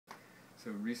So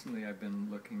recently I've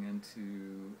been looking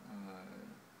into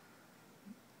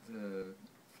the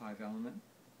 5 elements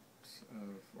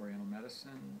of Oriental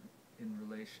medicine in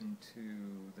relation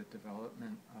to the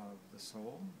development of the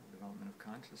soul, the development of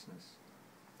consciousness.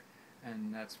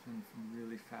 And that's been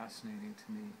really fascinating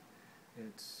to me.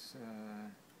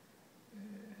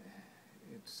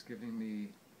 It's giving me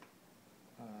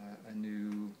a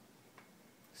new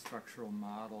structural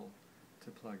model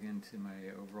to plug into my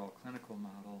overall clinical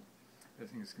model. I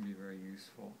think it's going to be very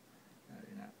useful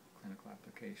in a clinical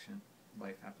application,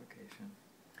 life application.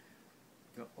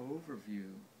 The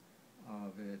overview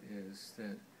of it is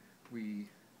that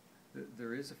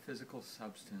there is a physical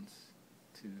substance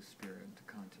to spirit and to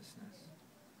consciousness,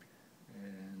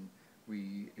 and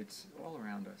it's all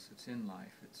around us. It's in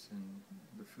life. It's in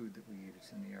the food that we eat.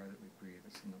 It's in the air that we breathe.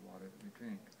 It's in the water that we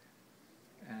drink.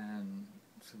 And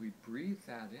so we breathe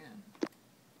that in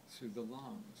through the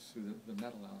lungs, through the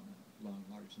metal element, lung,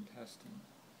 large intestine.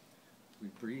 We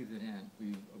breathe it in.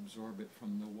 We absorb it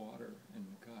from the water in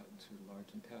the gut through the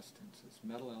large intestines. This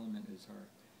metal element is our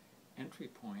entry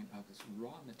point of this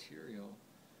raw material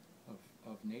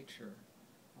of nature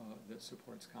that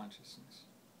supports consciousness.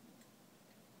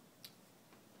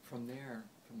 From there,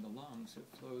 from the lungs,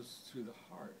 it flows through the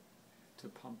heart to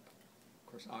pump,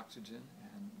 of course, oxygen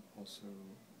and also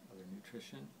other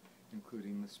nutrition,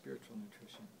 including the spiritual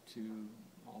nutrition, to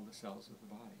all the cells of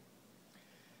the body.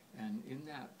 And in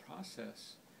that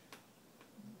process,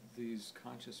 these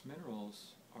conscious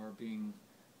minerals are being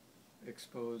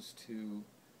exposed to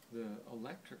the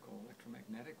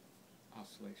electromagnetic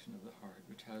oscillation of the heart,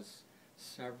 which has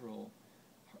several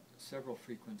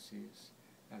frequencies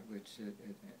at which it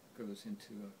goes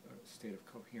into a state of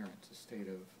coherence, a state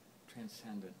of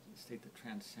transcendent, a state that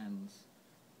transcends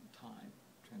time,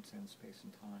 transcends space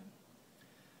and time.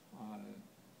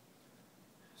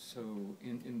 So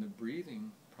in the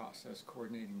breathing process,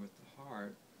 coordinating with the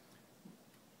heart,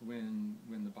 when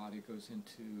the body goes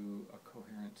into a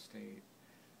coherent state,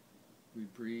 we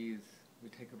breathe, we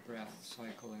take a breath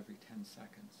cycle every 10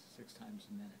 seconds, 6 times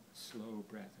a minute. Slow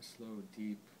breath, a slow,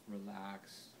 deep,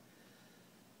 relaxed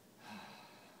kind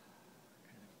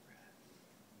of breath.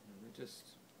 We're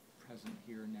just present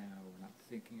here now. We're not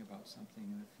thinking about something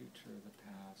in the future or the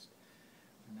past.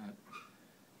 We're not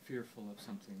fearful of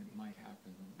something that might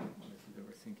happen that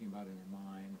we're thinking about in our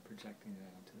mind, projecting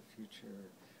that onto the future.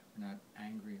 We're not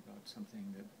angry about something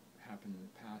that happened in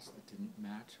the past that didn't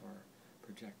match our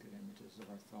projected images of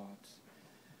our thoughts.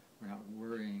 We're not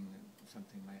worrying that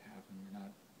something might happen. We're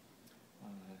not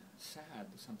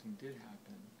sad that something did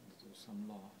happen, that there's some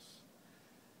loss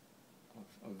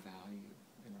of value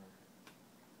in our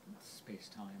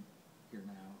space-time,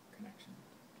 here-now connection.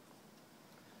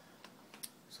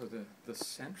 So the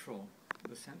central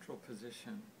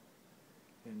position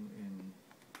in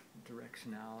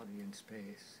directionality in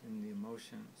space, in the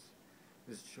emotions,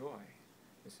 is joy.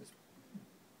 It's this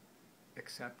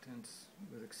acceptance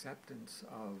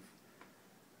of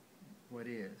what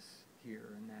is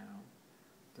here and now.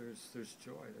 There's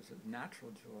joy. There's a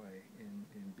natural joy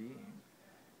in being.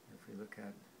 If we look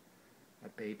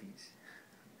at babies,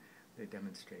 they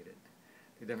demonstrate it.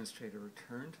 They demonstrate a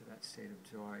return to that state of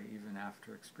joy even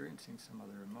after experiencing some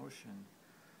other emotion,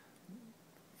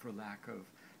 for lack of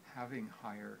having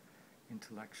higher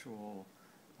intellectual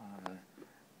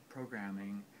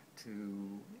programming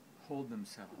to hold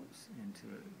themselves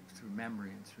through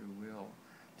memory and through will,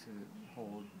 to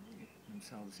hold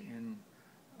themselves in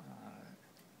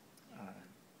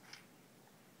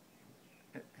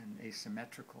an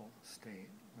asymmetrical state.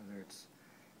 Whether it's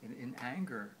in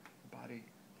anger, the body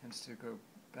tends to go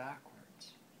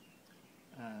backwards,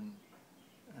 and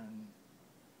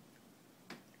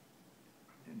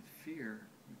in fear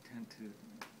we tend to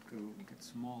get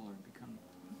smaller, become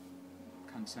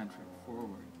concentric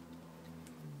forward.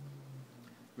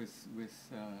 With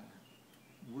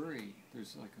worry,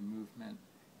 there's like a movement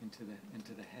into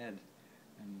the head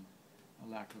and a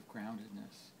lack of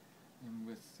groundedness. And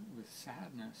with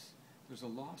sadness, there's a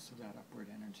loss of that upward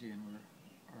energy, and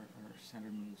our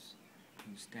center moves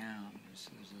down.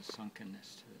 There's a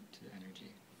sunkenness to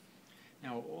energy.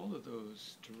 Now, all of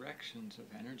those directions of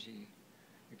energy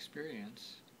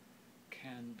experience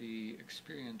can be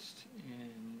experienced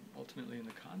ultimately in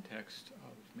the context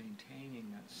of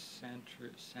maintaining that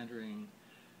centering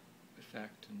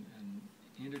effect and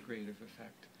integrative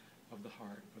effect of the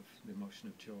heart, of the emotion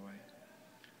of joy.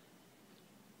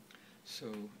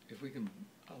 So if we can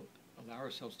allow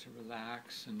ourselves to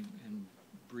relax and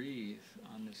breathe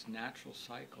on this natural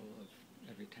cycle of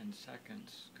every 10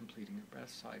 seconds, completing a breath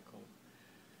cycle,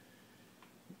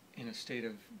 in a state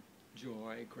of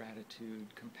joy, gratitude,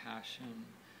 compassion,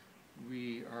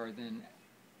 we are then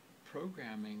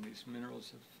programming these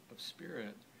minerals of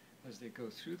spirit as they go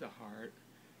through the heart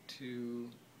to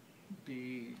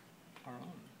be our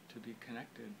own, to be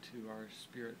connected to our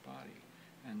spirit body,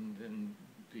 and then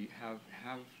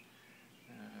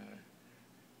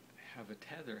have a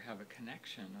tether, have a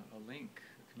connection, a link,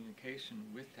 a communication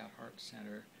with that heart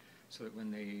center, so that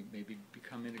when they maybe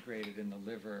become integrated in the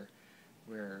liver,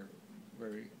 where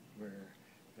we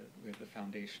have the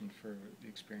foundation for the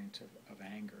experience of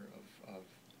anger, of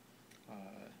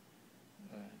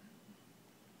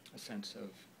a sense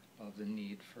of the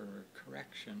need for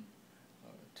correction,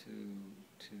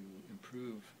 to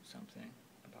improve something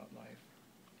about life,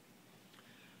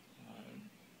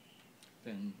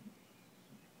 then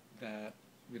that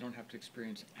we don't have to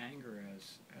experience anger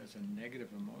as a negative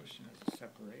emotion, as a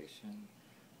separation,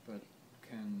 but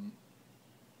can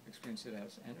experience it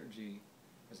as energy,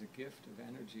 as a gift of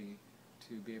energy,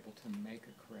 to be able to make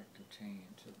a corrective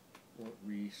change, or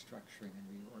restructuring and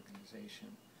reorganization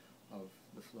of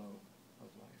the flow of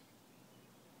life.